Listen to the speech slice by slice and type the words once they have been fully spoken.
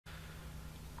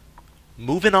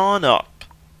moving on up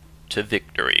to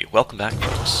victory. Welcome back,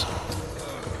 folks.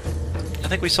 I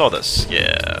think we saw this.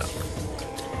 Yeah.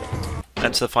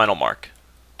 That's the final mark.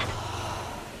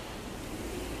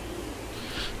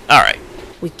 Alright.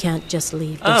 We can't just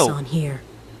leave Dosan here.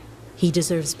 He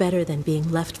deserves better than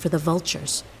being left for the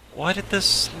vultures. Why did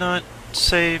this not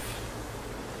save?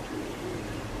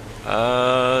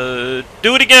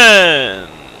 Do it again!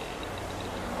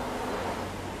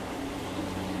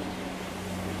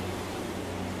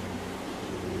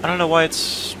 I don't know why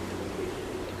it's...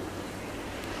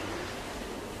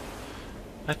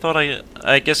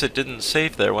 I guess it didn't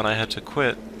save there when I had to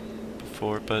quit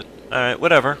before, but... Alright,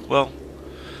 whatever. Well,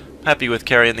 happy with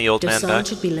carrying the old man back. Dosan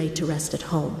should be laid to rest at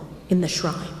home, in the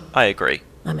shrine. I agree.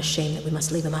 I'm ashamed that we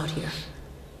must leave him out here.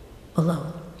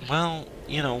 Alone. Well,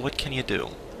 you know, what can you do?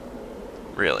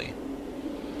 Really.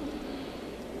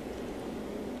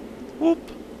 Whoop.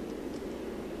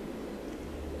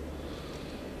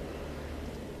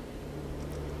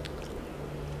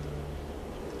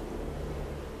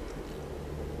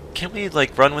 Can't we,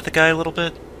 like, run with the guy a little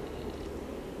bit?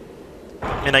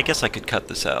 I mean, I guess I could cut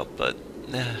this out, but...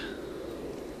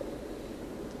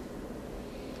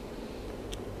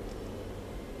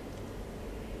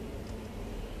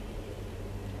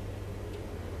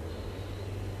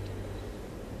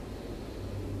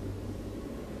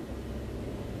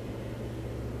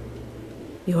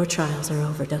 Your trials are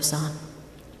over, Dosan.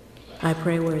 I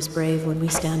pray we're as brave when we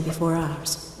stand before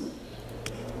ours.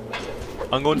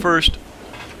 I'm going first.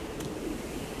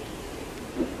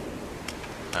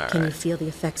 Can you feel the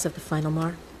effects of the final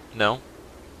mark? No.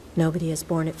 Nobody has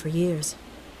borne it for years.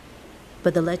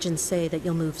 But the legends say that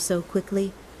you'll move so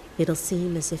quickly, it'll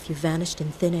seem as if you vanished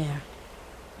in thin air.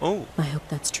 Oh. I hope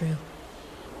that's true.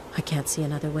 I can't see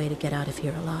another way to get out of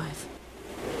here alive.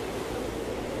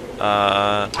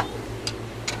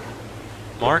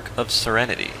 Mark of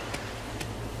Serenity.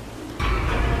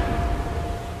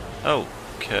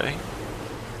 Okay.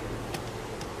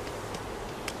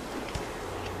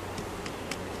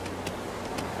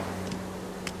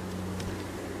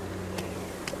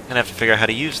 Gonna have to figure out how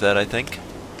to use that, I think.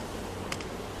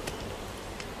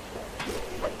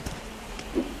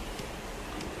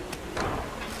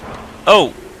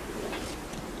 Oh!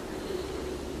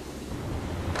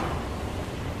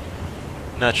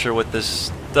 Not sure what this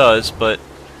does, but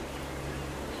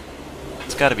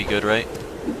it's gotta be good, right?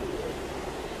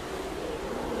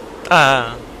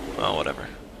 Well, whatever.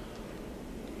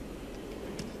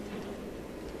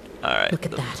 Alright. Look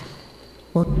at that.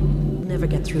 We'll never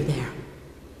get through there.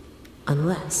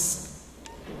 Unless...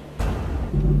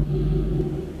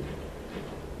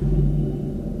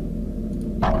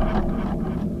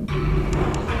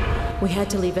 We had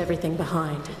to leave everything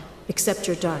behind, except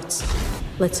your darts.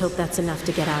 Let's hope that's enough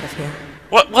to get out of here.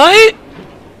 What? Well,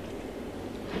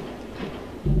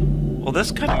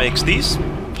 this kind of makes these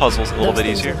puzzles a little bit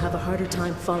easier. They'll have a harder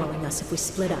time following us if we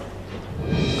split up.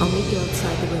 I'll meet you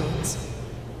outside the ruins.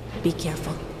 Be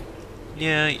careful.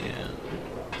 Yeah.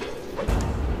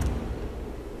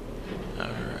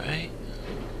 Alright.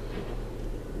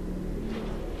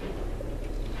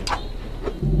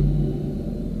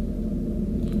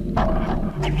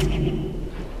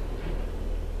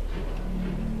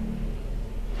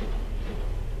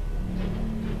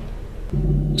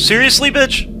 Seriously,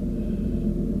 bitch?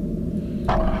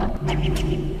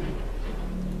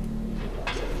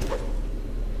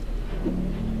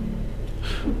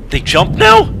 They jump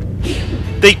now?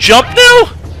 They jump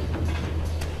now?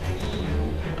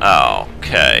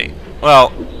 Okay.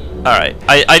 Well, alright.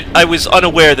 I was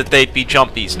unaware that they'd be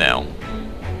jumpies now.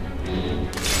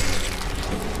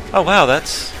 Oh wow,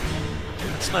 that's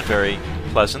not very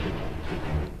pleasant.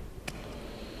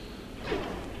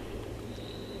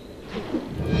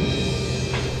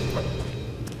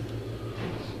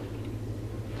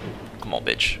 Come on,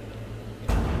 bitch.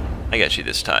 I got you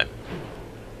this time.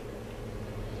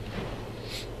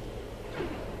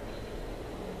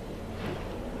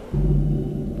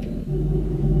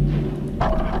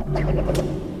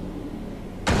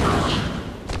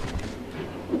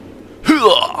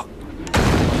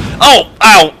 Oh!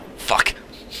 Ow! Fuck.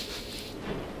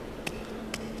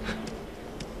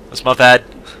 That's my bad.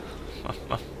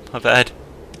 My bad.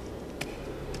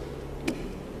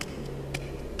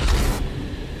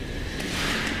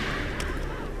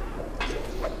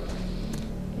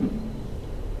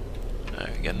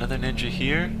 Alright, we got another ninja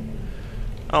here.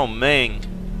 Oh, Mang.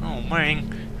 Oh,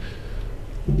 Mang.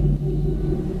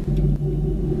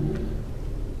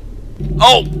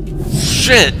 Oh!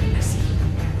 Shit!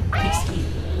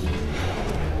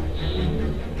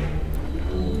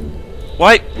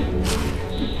 What?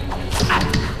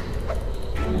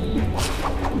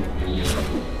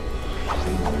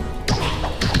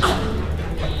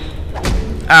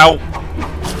 Ow!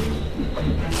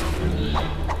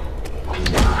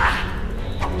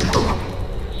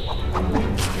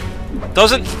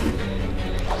 Doesn't...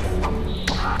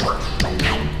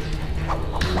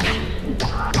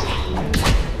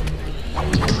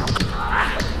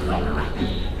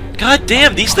 God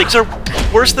damn, these things are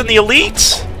worse than the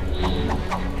elites!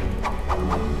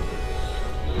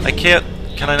 I can't...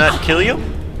 Can I not kill you?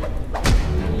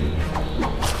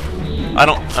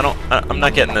 I'm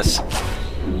not getting this.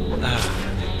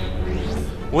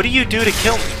 What do you do to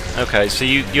kill me? Okay, so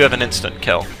you have an instant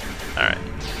kill. Alright.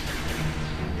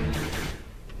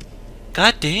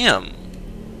 God damn.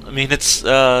 I mean, it's,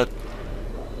 I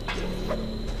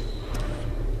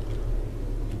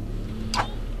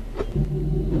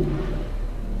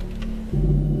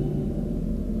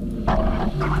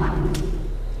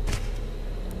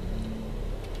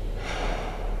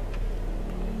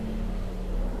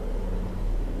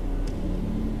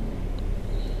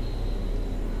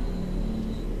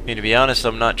mean, to be honest,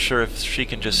 I'm not sure if she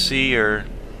can just see or...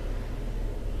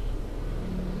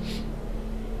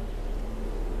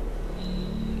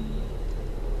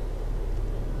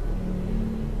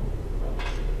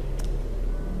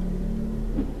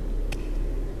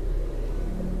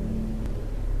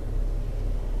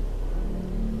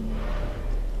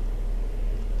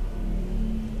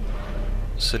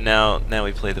 So now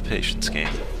we play the patience game.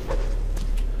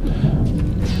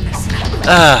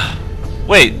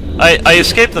 Wait, I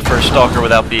escaped the first stalker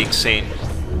without being seen.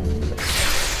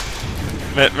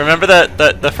 Remember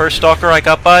that the first stalker I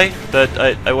got by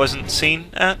that I wasn't seen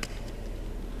at?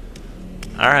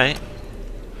 Alright.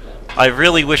 I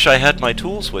really wish I had my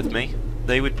tools with me.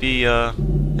 They'd be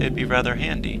rather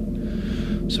handy.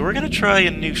 So we're gonna try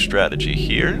a new strategy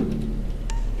here.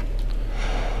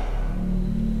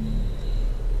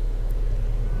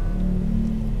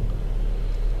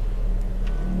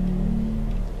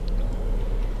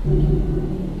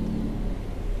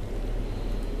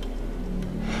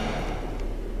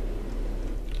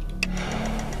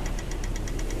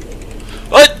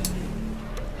 What?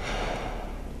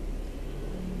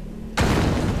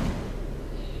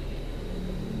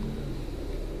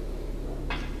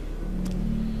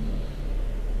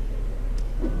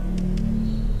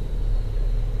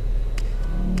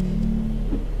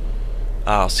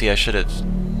 Oh, see, I should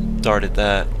have darted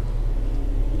that.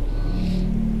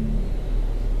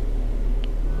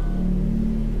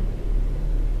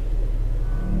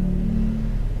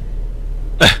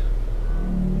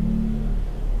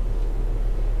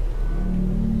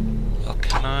 Well,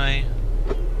 can I?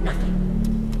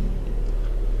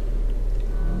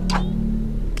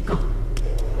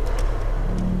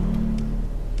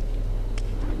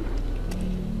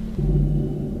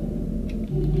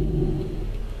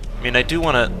 I mean, I do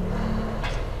want to...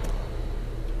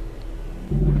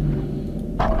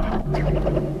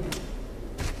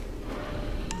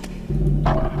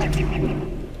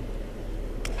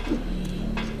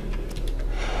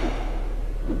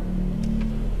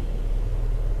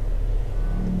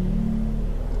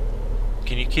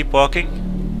 Can you keep walking?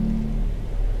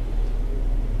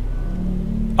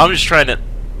 I'm just trying to...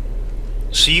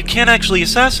 So you can't actually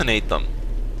assassinate them.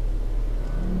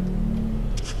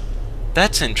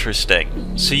 That's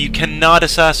interesting. So you cannot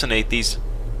assassinate these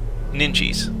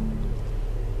ninjas. I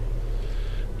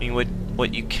mean,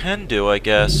 what you can do, I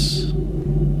guess,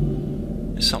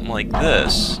 is something like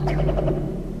this.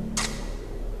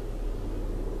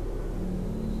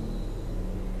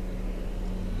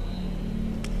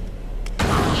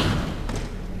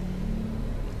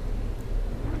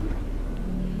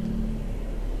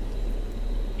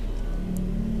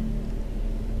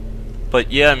 But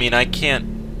yeah, I mean, I can't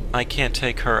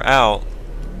take her out.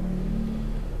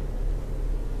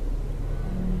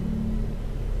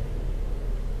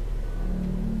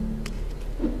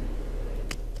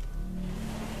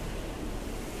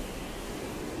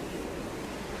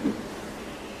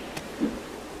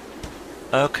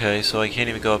 Okay, so I can't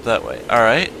even go up that way.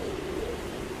 Alright.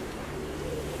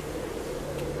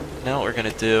 Now what we're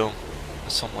gonna do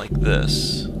is something like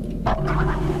this.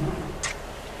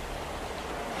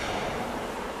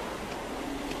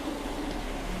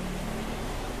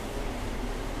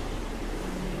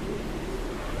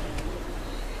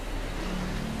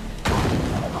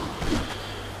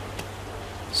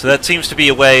 So that seems to be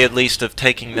a way, at least, of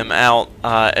taking them out,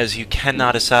 as you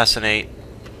cannot assassinate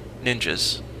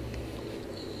ninjas.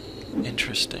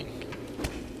 Interesting.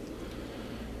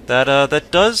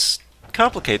 That does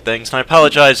complicate things, and I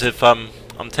apologize if I'm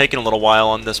taking a little while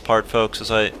on this part, folks, as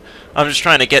I'm just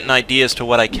trying to get an idea as to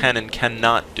what I can and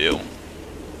cannot do,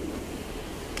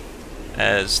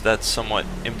 as that's somewhat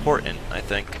important, I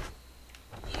think.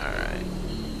 Alright.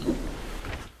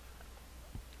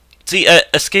 See,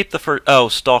 escape the first... Oh,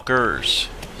 stalkers.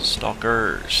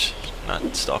 Stalkers.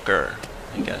 Not stalker.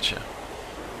 I gotcha.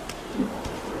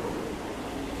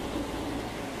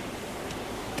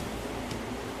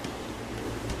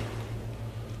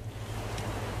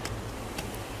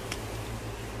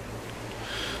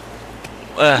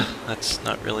 That's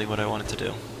not really what I wanted to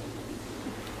do.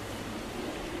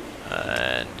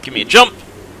 And give me a jump!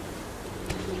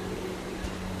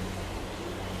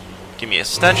 Give me a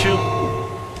statue.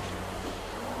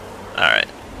 Alright.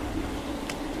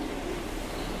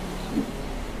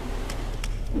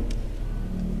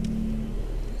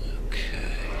 Okay.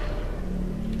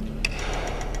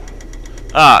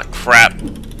 Ah, crap.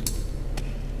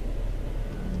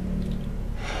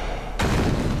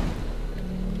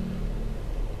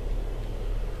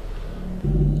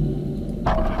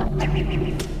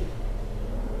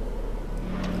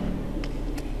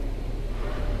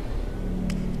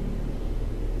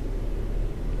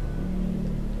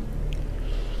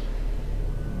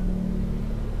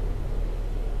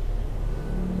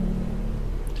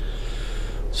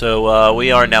 So,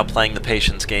 we are now playing the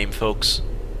patience game, folks.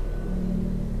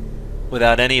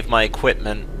 Without any of my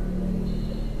equipment.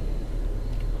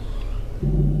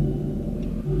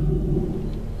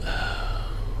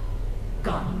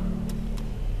 Gone.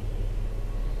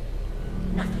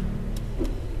 Nothing.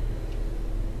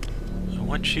 I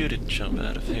want you to jump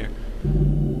out of here.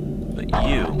 But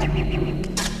you...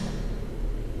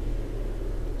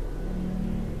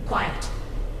 Quiet.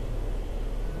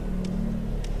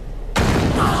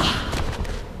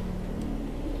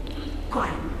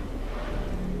 Quiet.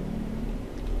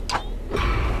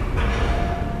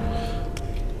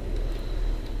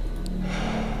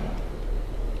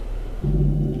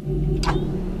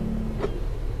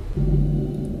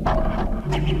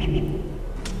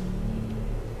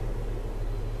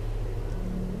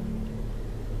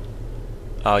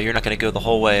 Oh, you're not going to go the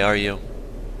whole way, are you?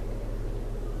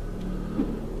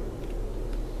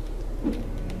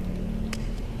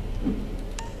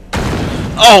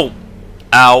 Oh!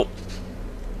 Ow.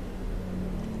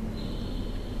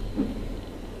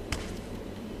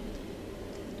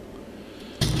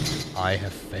 I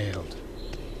have failed,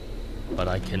 but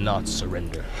I cannot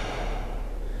surrender.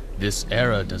 This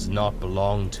era does not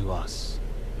belong to us,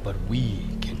 but we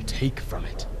can take from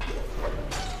it.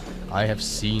 I have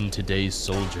seen today's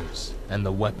soldiers and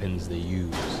the weapons they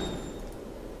use.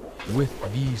 With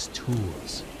these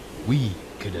tools, we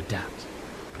could adapt,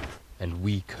 and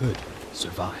we could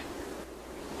survive.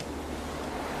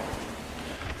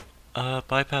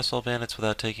 Bypass all bandits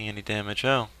without taking any damage.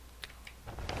 Oh.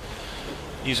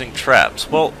 Using traps.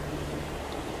 Well,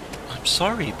 I'm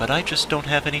sorry, but I just don't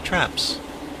have any traps.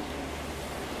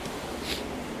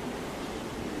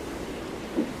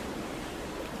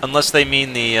 Unless they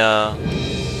mean the,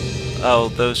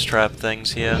 oh, those trap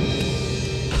things, yeah.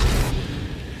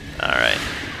 Alright.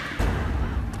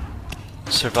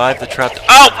 Survive the trap.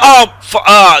 Oh!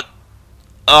 Oh!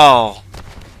 Oh!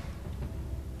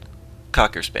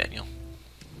 Cocker Spaniel.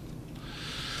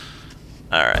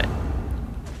 Alright.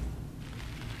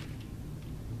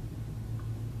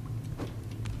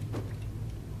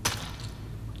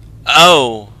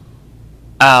 Oh!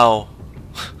 Ow.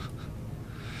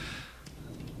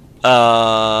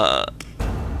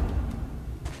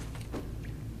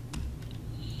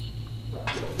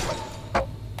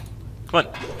 Come on.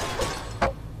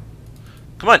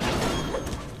 Come on.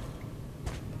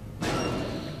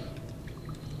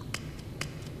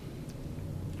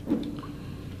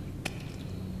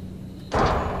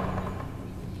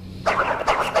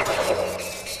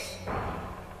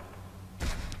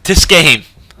 This game.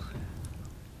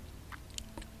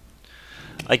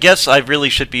 I guess I really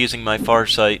should be using my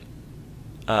Farsight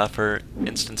for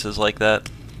instances like that.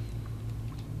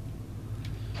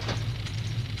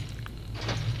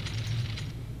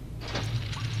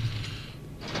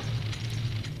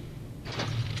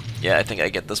 Yeah, I think I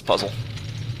get this puzzle.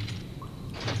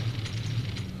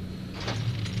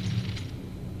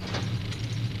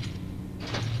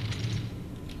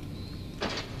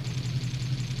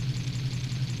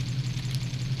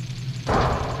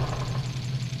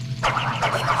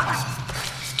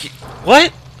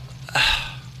 What?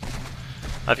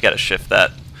 I've got to shift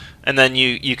that. And then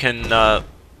you can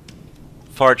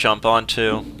far jump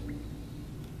onto...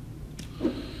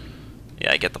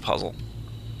 Yeah, I get the puzzle.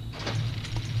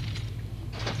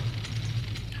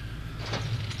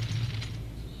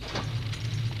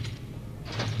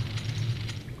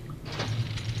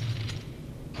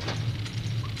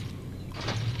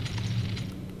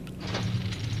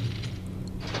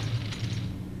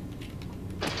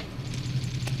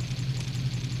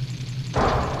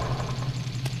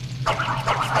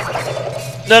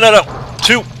 No, no, no.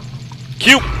 2.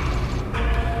 Q.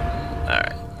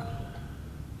 Alright.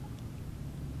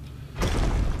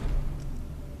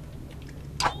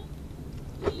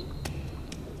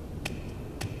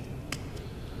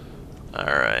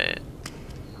 Alright.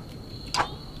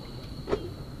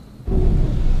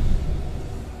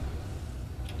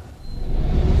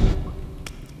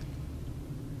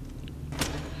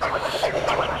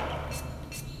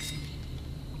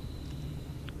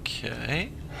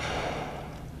 Okay.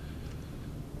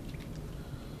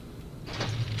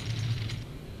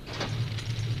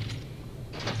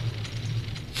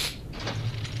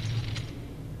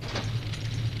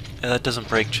 Yeah, that doesn't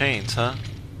break chains, huh?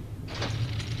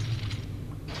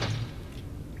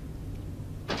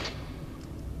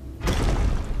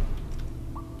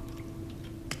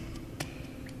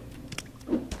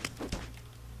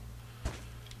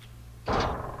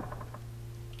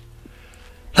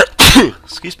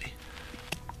 Excuse me.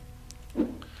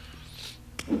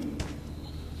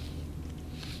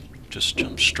 Just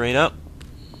jump straight up.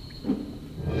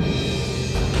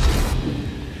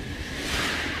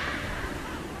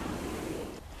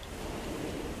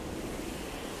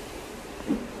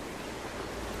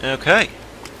 Okay.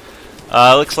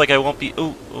 Looks like I won't be...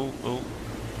 Ooh, ooh, ooh.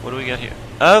 What do we got here?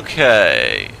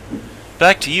 Okay.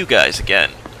 Back to you guys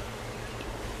again.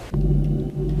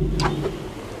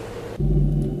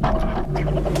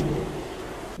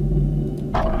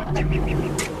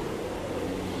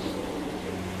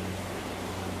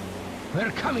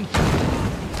 We're coming.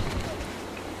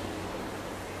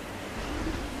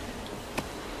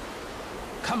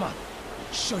 Come on,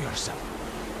 show yourself.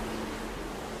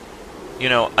 You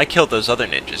know, I killed those other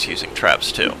ninjas using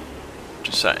traps too.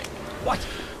 Just saying. What?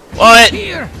 What?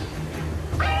 Here!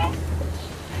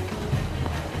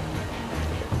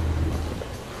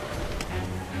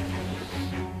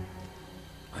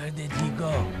 Where did he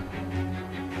go?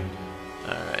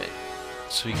 Alright.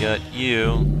 So we got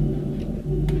you.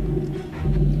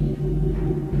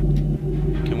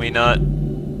 Can we not...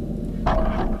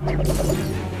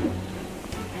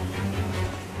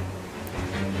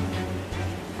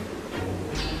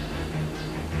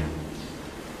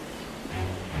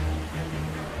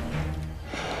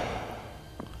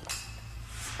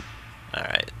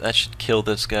 Alright, that should kill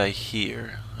this guy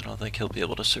here. I don't think he'll be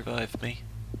able to survive me.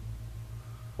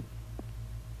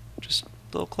 Just a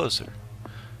little closer.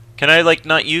 Can I, like,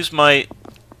 not use my...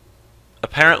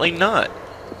 Apparently not.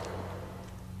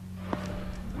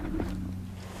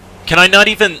 Can I not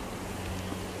even...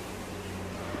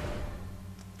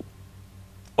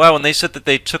 Wow, when they said that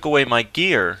they took away my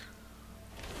gear...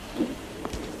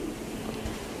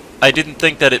 I didn't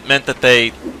think that it meant that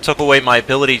they took away my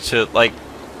ability to, like,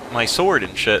 my sword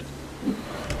and shit.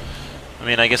 I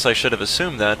mean, I guess I should have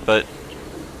assumed that, but...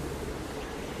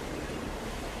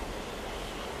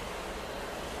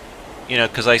 You know,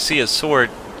 because I see his sword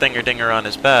dinger-dinger on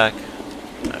his back.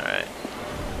 Alright.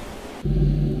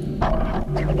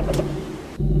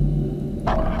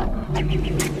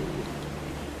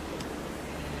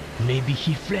 Maybe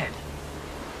he fled.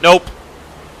 Nope.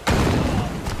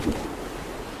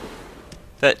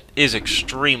 That is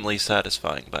extremely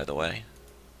satisfying, by the way.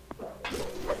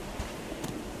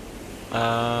 Okay.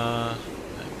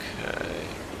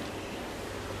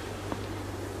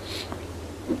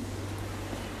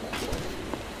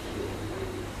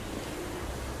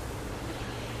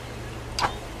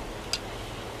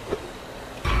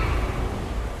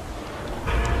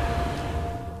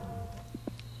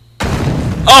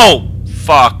 Oh!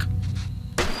 Fuck.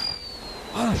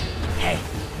 Hey,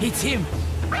 it's him.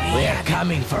 We're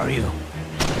coming for you.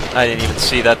 I didn't even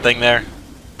see that thing there.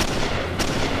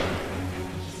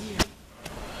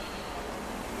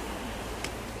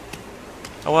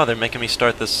 Oh wow, they're making me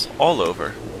start this all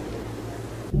over.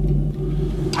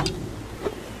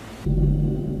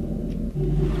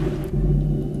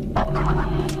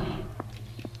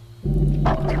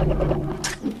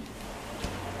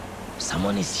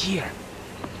 Someone is here.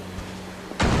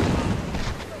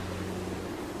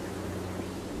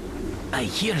 I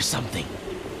hear something.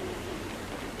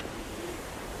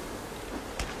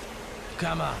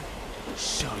 Come on,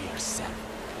 show yourself.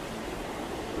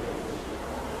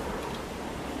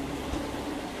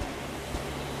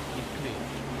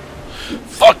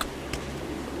 Fuck!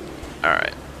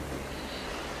 Alright.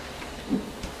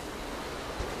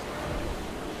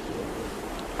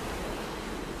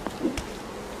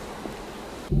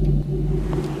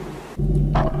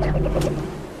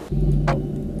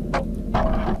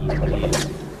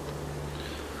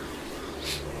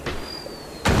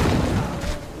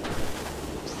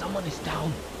 Someone is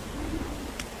down.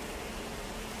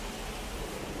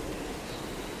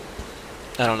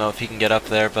 I don't know if he can get up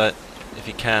there, but if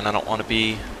he can, I don't want to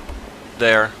be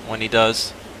there when he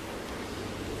does.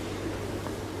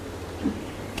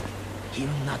 He'll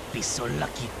not be so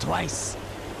lucky twice.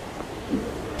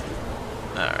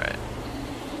 Alright.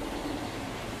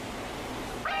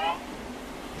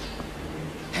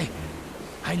 Hey,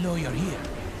 I know you're here.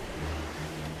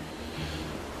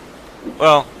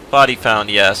 Well, body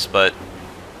found, yes, but...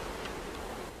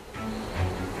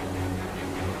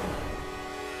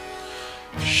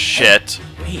 Shit.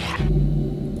 We have...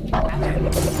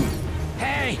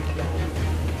 Hey!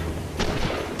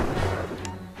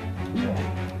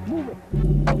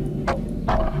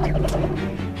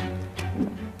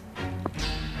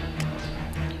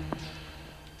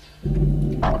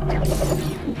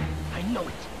 I know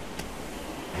it.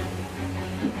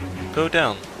 Go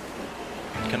down.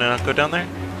 Can I not go down there?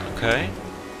 Okay.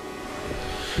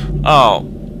 Oh.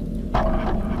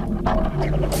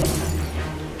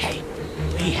 Hey,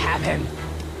 we have him.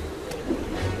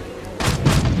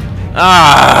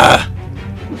 Ah!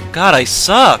 God, I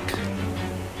suck.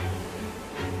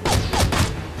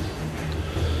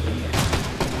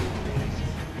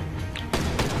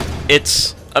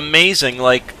 It's amazing,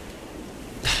 like...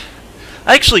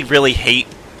 I actually really hate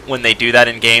when they do that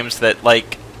in games that,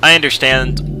 like, I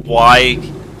understand why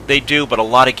they do, but a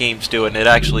lot of games do it, and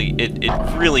it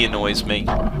really annoys me.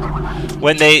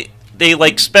 When they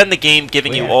like, spend the game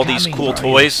giving you all these cool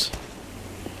toys,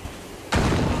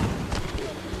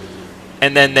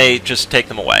 and then they just take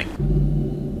them away.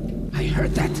 I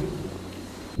heard that.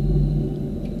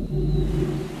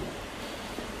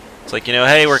 It's like, you know,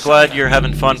 hey, we're glad you're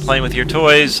having fun playing with your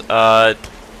toys, but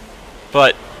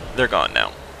they're gone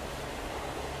now.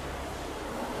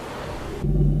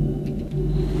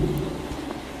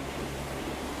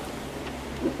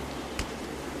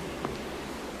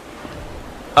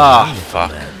 Ah,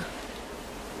 fuck.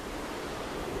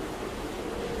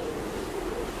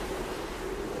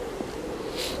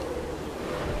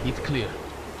 It's clear.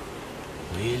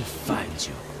 We'll find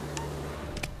you.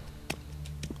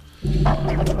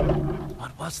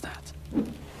 What was that?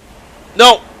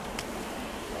 No!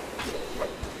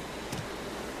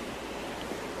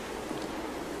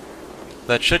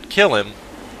 That should kill him.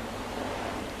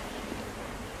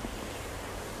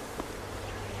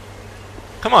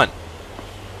 Come on.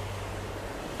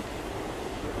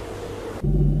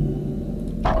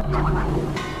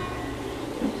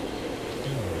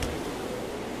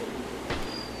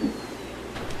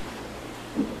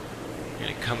 You're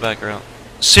gonna come back around.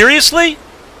 Seriously?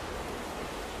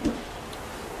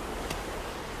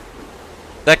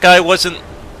 That guy wasn't...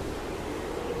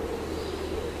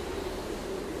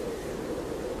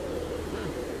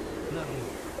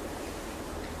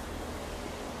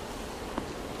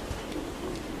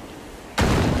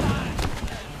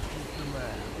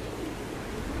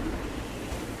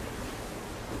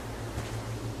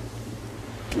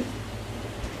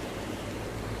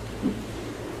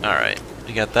 Alright,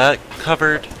 we got that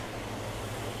covered.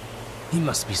 He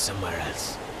must be somewhere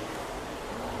else.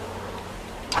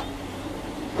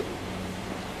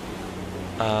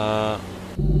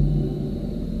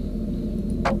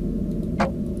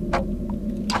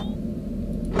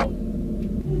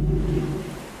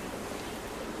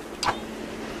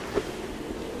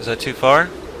 Is that too far?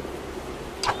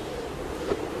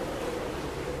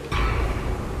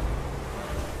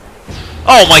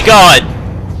 Oh my god!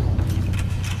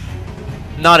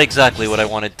 Not exactly what I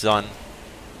wanted done.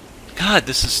 God,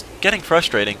 this is getting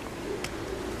frustrating.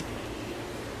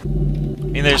 I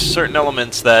mean, there's certain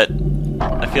elements that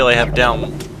I feel I have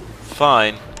down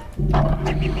fine.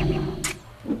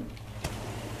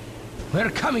 We're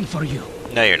coming for you.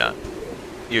 No, you're not.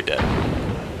 You're dead.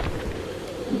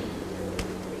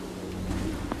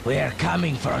 We're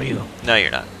coming for you. No, you're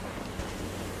not.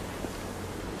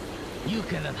 You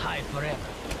cannot hide forever.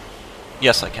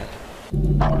 Yes, I can.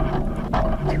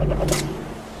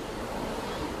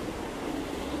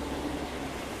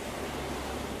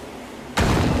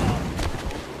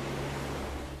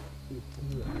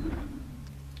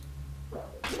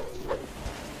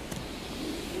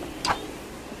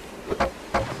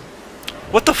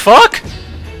 What the fuck?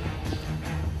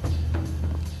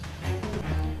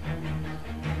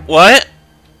 What?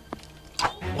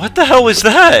 What the hell was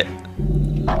that?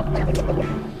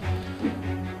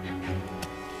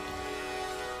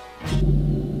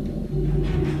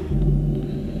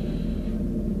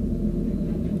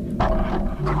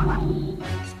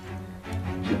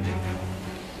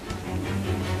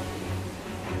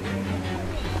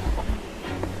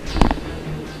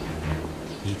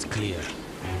 It's clear.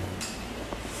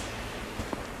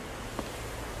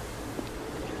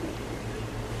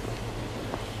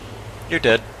 You're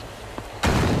dead.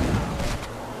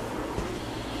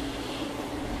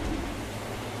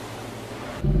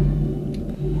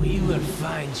 We will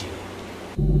find you.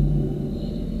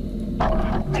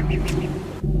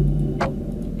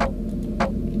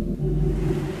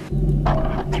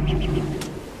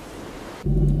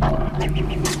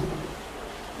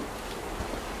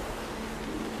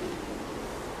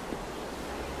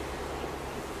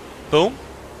 Boom?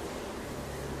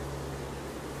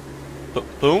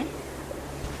 Boom?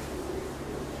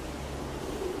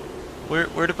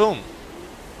 Where to boom?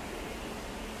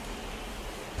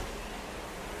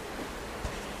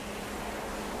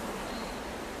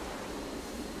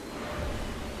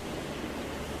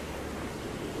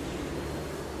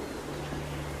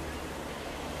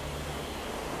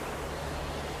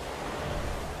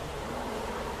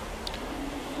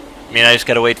 I mean, I just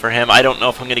gotta wait for him. I don't know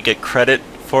if I'm gonna get credit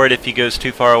for it if he goes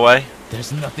too far away.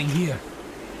 There's nothing here.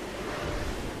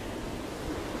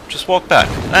 Just walk back.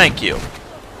 Thank you.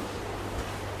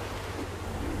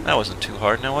 That wasn't too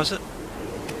hard now, was it?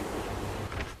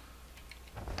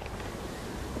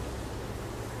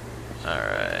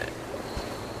 Alright.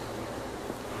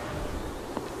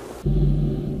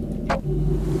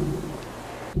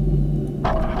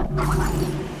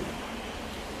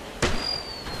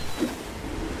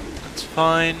 That's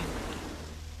fine.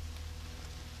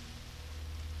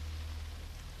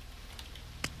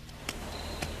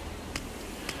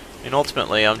 I mean,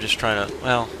 ultimately, I'm just trying to...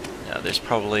 Well, yeah, there's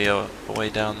probably a way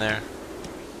down there.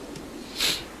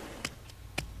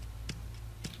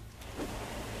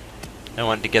 I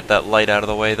wanted to get that light out of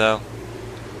the way, though.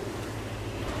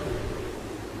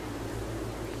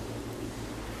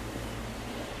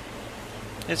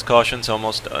 His caution's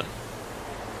almost done.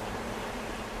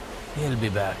 He'll be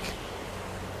back.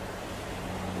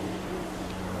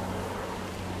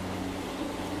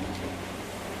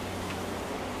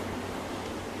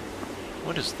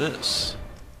 What is this?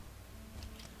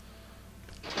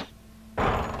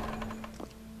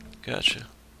 Gotcha.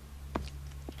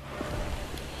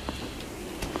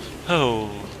 Oh.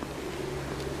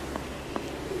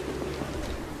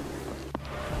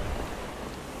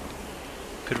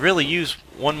 Could really use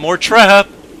one more trap.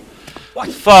 What?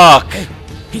 Fuck. Hey,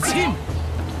 it's him.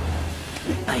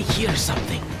 I hear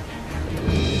something.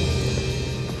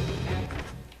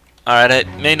 Alright, I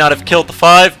may not have killed the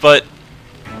 5, but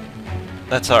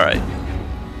that's alright.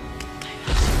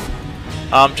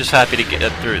 I'm just happy to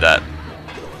get through that.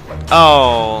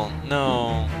 Oh,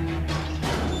 no.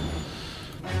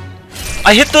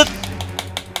 I hit the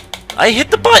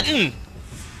button!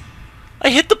 I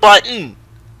hit the button!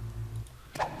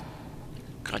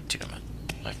 God damn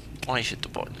it. I hit the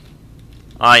button.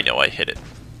 I know I hit it.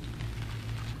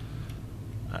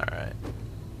 Alright.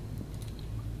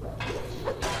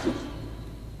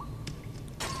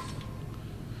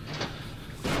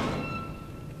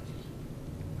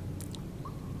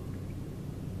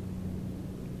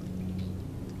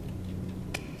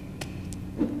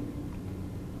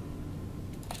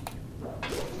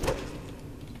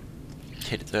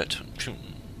 Hit that.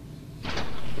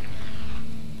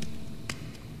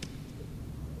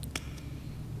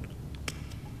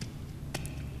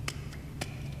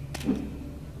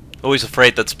 Always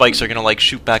afraid that spikes are gonna like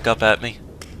shoot back up at me.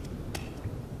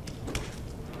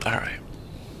 Alright.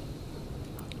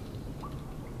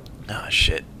 Ah,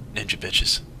 shit. Ninja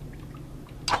bitches.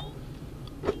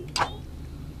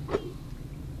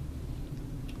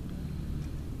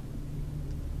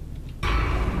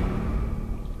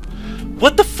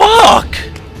 What the fuck?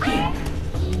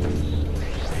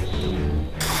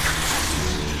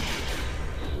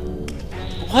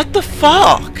 What the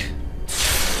fuck?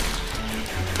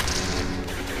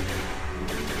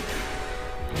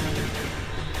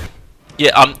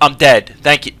 Yeah, I'm dead.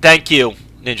 Thank you,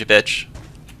 ninja bitch.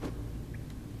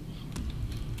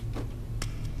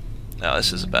 No,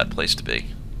 this is a bad place to be.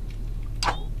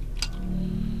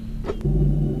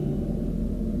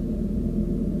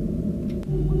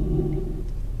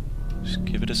 Just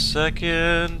give it a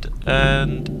second,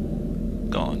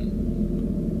 and gone.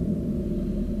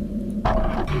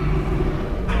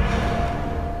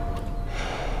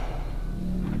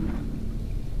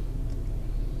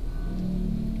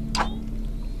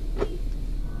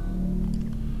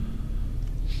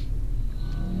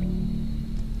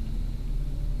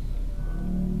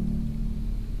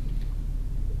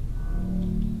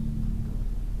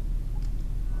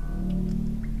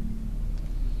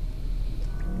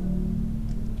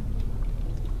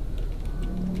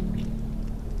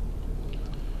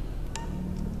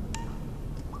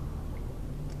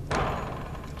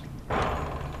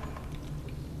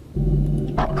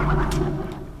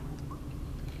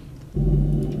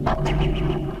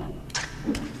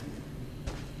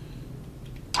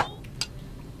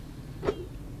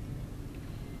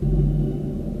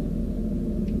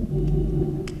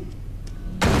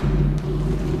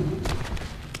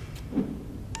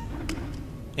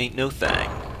 Ain't no thing.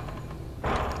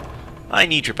 I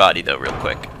need your body, though, real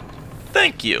quick.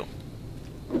 Thank you.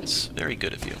 It's very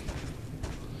good of you.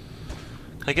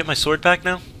 Can I get my sword back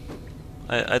now?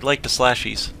 I'd like the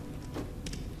slashies.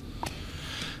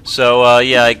 So,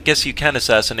 yeah, I guess you can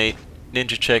assassinate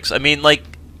ninja chicks. I mean,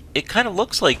 like, it kind of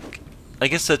looks like... I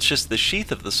guess that's just the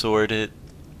sheath of the sword.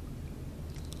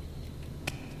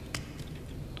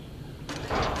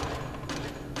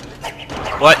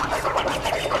 What?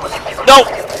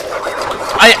 No!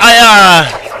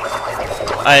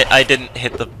 I didn't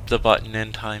hit the button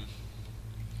in time.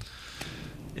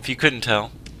 If you couldn't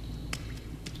tell.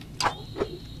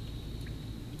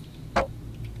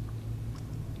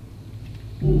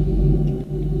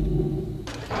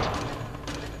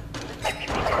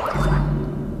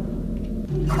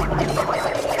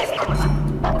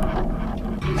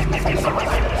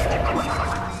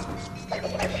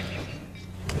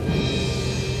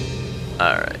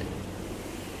 Alright.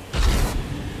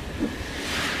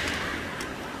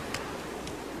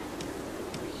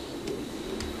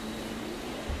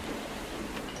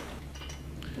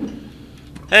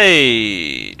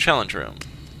 Hey, challenge room.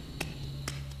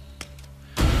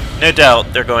 No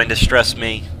doubt they're going to stress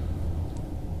me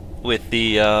with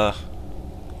the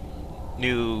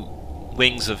new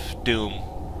Wings of Doom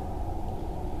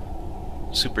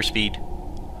super speed.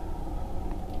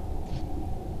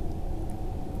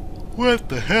 What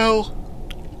the hell?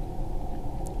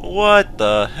 What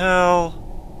the hell?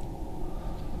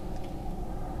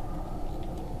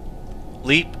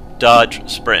 Leap, dodge,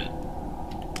 sprint.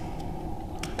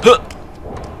 Huh!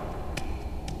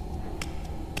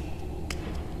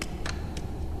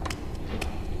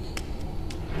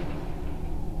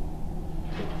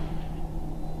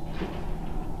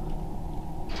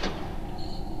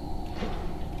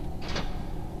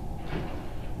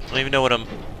 I don't even know what I'm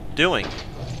doing.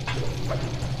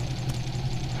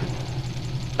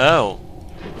 Oh.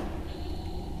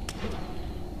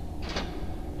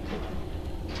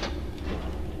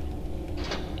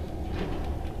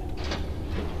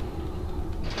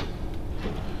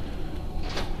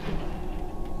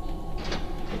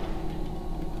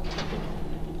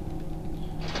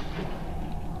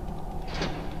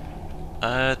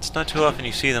 It's not too often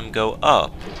you see them go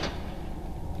up.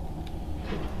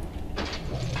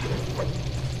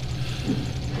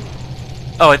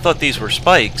 Oh, I thought these were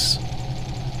spikes.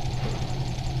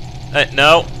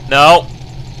 No, no.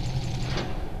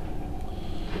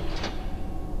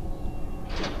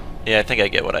 Yeah, I think I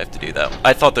get what I have to do, though.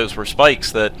 I thought those were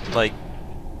spikes that, like...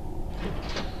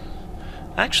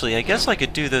 Actually, I guess I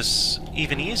could do this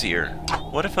even easier.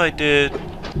 What if I did...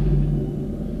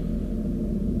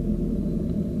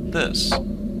 this?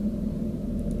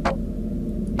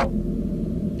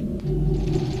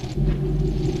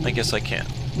 I guess I can.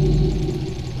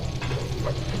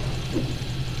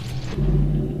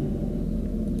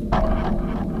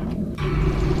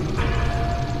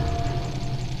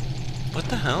 What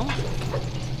the hell?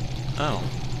 Oh,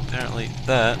 apparently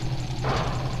that.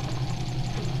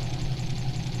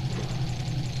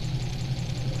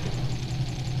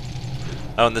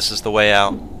 Oh, and this is the way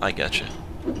out. I getcha.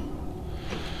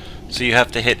 So you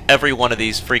have to hit every one of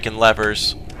these freaking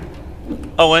levers.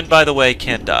 Oh, and by the way,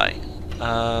 can't die.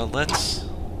 Let's...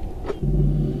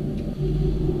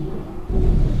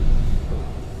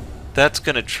 That's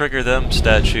gonna trigger them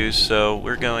statues, so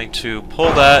we're going to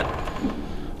pull that.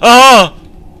 Oh!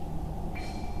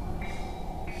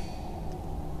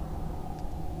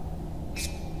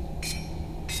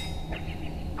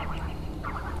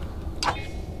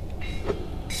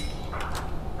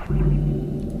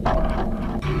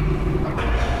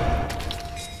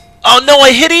 Oh no,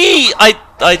 I hit E!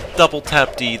 I double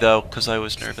tapped E though, because I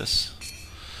was nervous.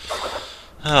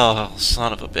 Oh,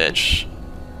 son of a bitch.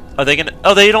 Are they gonna...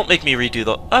 Oh, they don't make me redo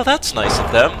the... Oh, that's nice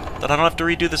of them. That I don't have to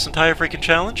redo this entire freaking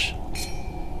challenge?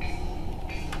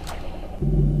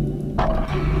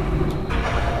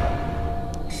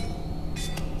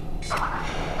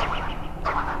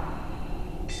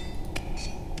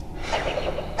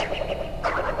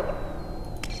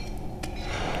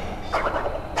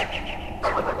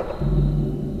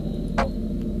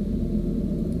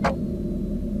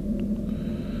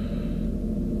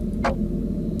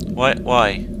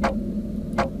 Why?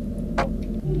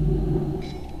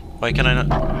 Why can I not?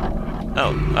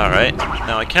 Oh, alright.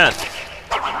 Now I can.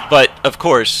 But, of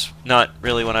course, not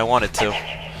really when I wanted to.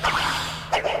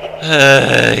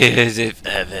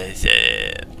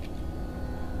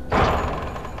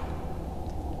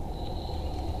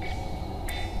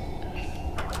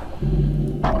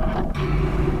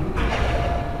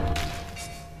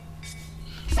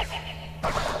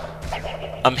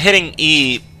 I'm hitting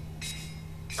E.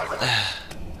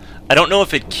 I don't know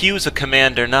if it cues a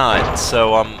command or not,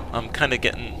 so I'm kind of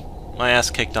getting my ass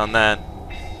kicked on that.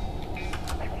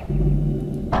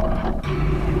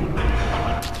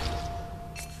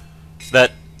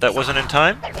 That wasn't in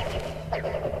time?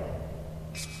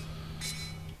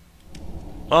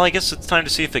 Well, I guess it's time to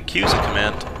see if it cues a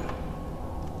command.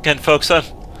 Again, folks, I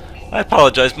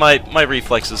apologize. My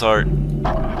reflexes are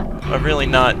really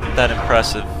not that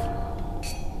impressive.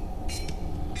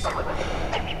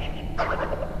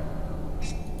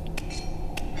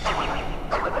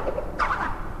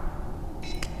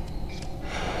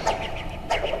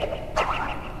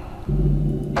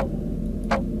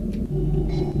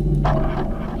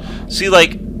 See,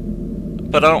 like,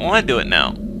 but I don't want to do it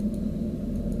now.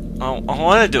 I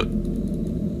want to do it.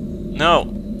 No.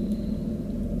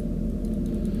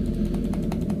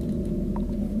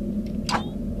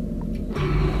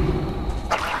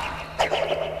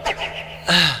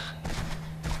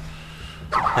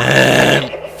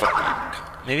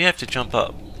 Fuck. Maybe I have to jump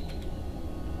up.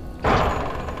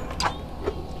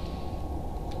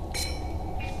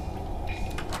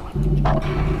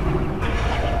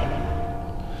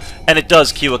 And it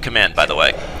does cue a command, by the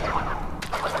way.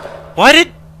 Why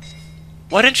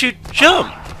didn't you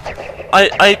jump?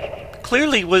 I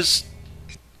clearly was...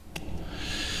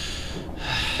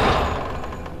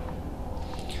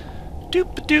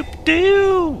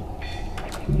 Doop-a-doop-doo!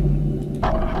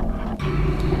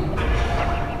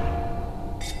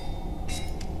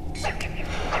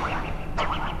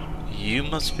 You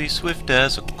must be swift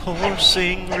as a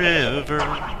coursing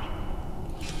river.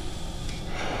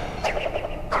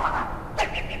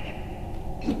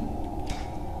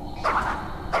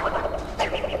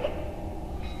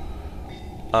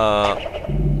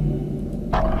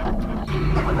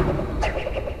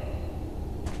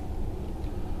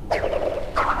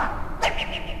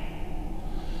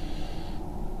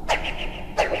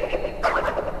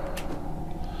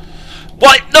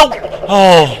 What? No!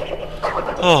 Oh!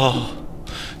 Oh.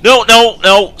 No, no,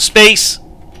 no! Space!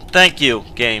 Thank you,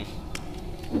 game.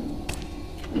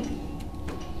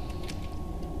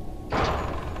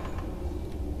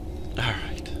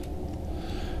 Alright.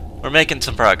 We're making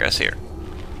some progress here.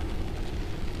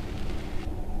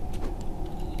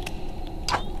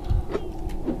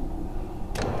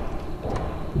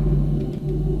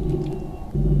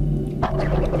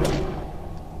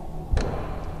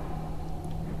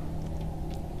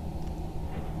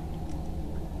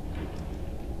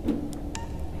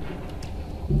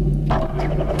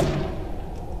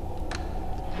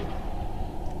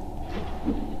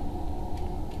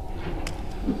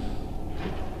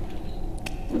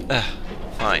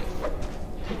 Fine.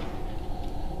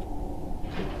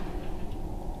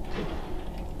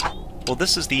 Well,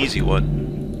 this is the easy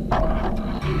one.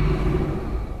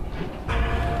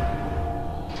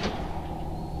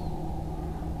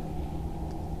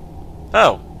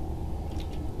 Oh.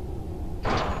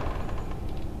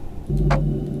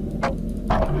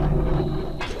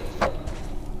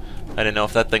 I didn't know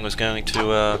if that thing was going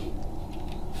to,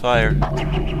 fire.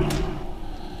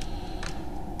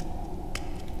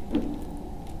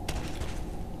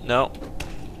 No.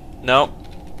 No.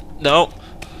 No.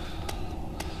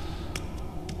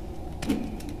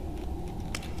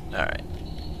 Alright.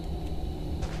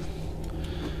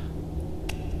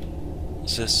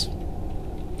 Is this...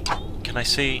 Can I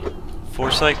see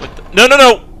foresight with the... No, no,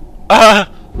 no! Ah!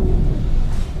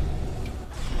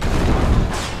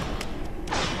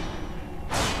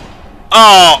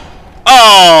 Oh!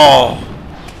 Oh!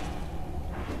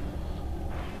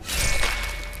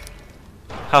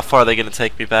 How far are they gonna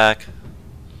take me back?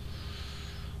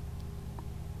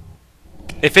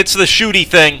 If it's the shooty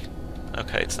thing...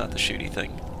 Okay, it's not the shooty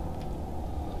thing.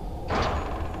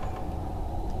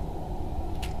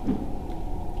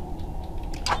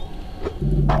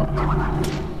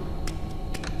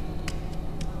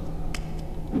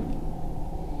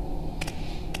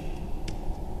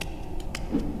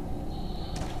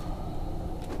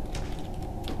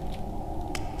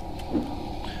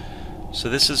 So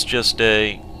this is just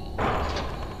a...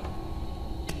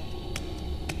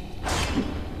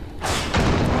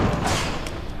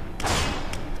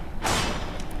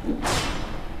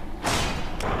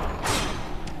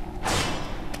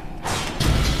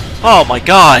 Oh my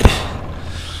god!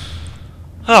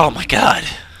 Oh my god!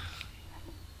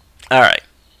 Alright.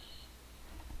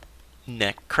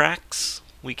 Neck cracks?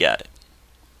 We got it.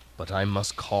 But I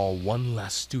must call one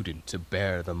last student to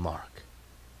bear the mark.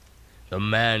 The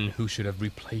man who should have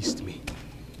replaced me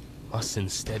must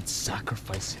instead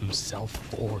sacrifice himself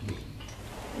for me.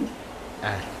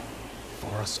 And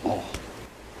for us all.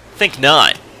 Think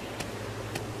not.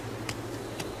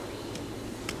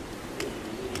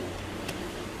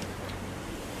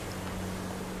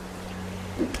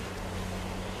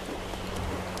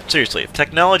 Seriously, if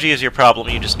technology is your problem,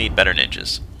 you just need better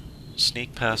ninjas.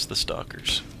 Sneak past the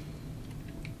stalkers.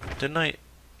 Didn't I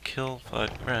kill 5?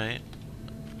 Right.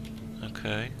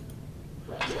 Okay.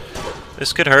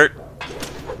 This could hurt.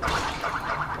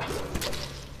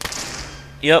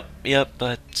 Yep,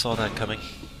 I saw that coming.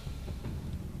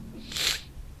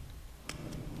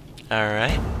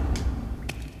 Alright.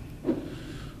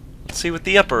 Let's see what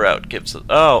the upper route gives us.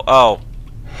 Oh,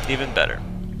 even better.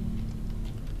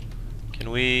 Can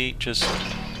we just...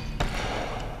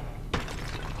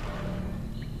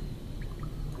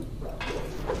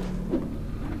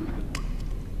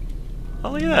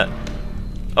 Oh, look at that.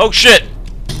 Oh, shit!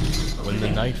 When the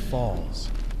night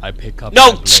falls, I pick up...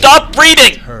 No, stop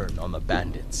reading! Turn on the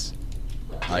bandits.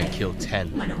 I kill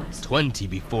 10, 20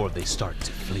 before they start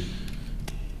to flee.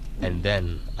 And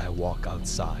then I walk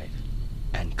outside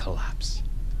and collapse.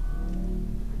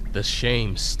 The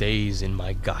shame stays in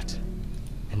my gut,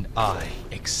 and I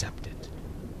accept it.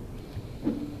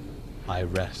 I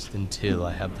rest until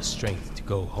I have the strength to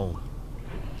go home,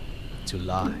 to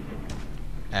lie,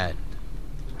 and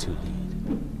to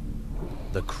lead.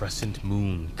 The crescent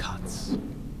moon cuts.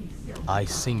 I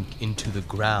sink into the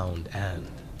ground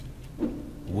and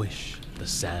wish the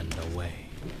sand away.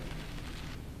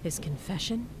 His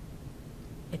confession?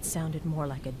 It sounded more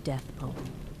like a death poem.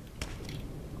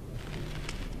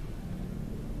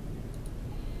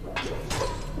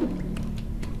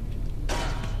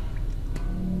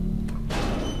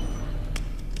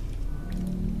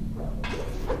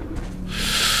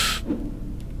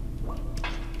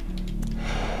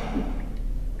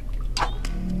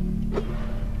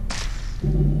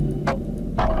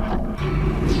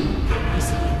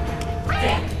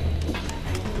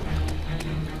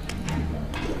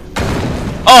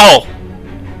 Oh!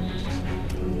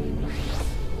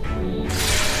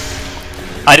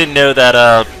 I didn't know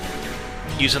that,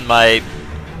 using my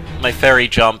fairy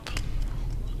jump,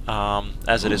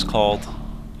 as it is called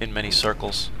in many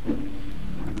circles.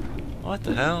 What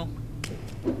the hell?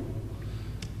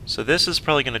 So this is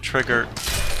probably going to trigger...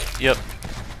 Yep.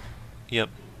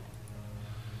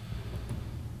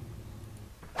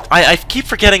 I keep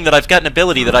forgetting that I've got an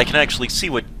ability that I can actually see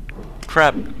what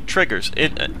crap triggers.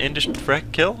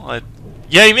 Frick kill?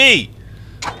 Yay me!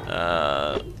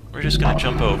 We're just gonna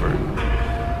jump over.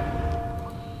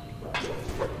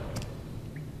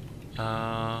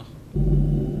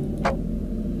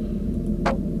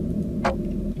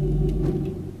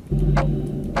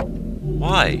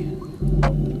 Why?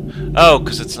 Oh,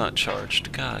 because it's not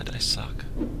charged. God, I suck.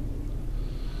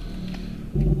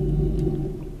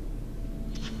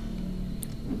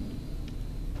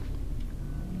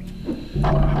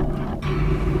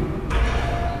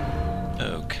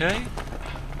 Okay.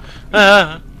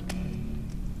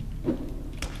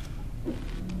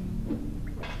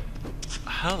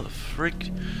 How the frick?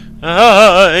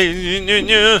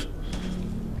 Alright,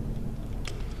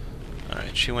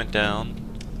 she went down.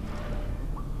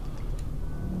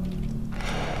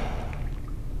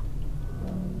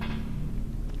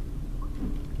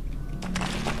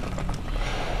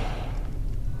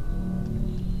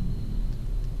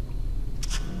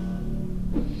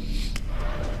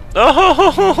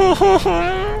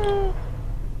 Oh!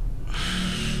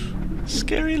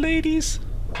 Scary ladies.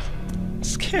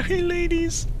 Scary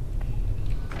ladies.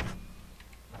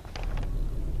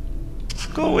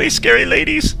 Go away, scary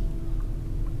ladies.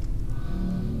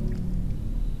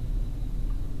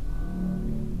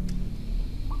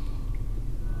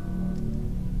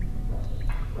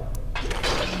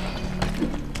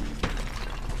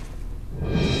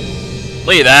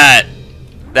 Look at that.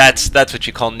 That's what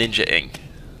you call ninja-ing.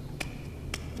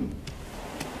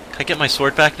 Can I get my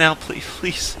sword back now?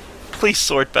 Please,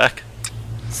 sword back.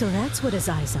 So that's what his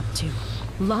eye's up to.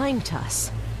 Lying to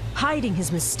us, hiding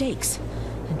his mistakes,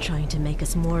 and trying to make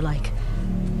us more like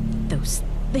those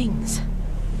things.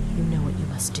 You know what you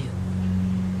must do.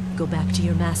 Go back to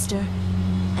your master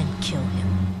and kill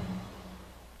him.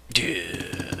 Yeah.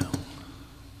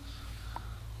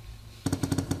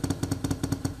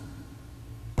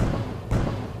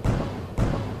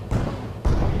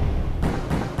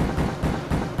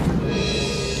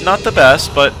 Not the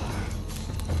best, but...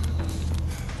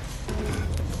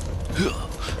 We're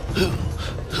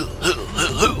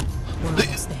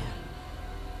almost there.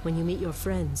 When you meet your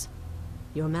friends,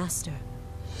 your master,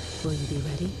 will you be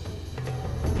ready?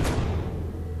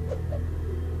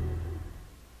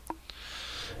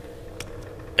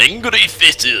 Angry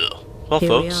Fister! Well, Here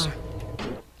folks, we are.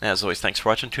 as always, thanks for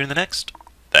watching. Tune in the next.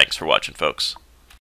 Thanks for watching, folks.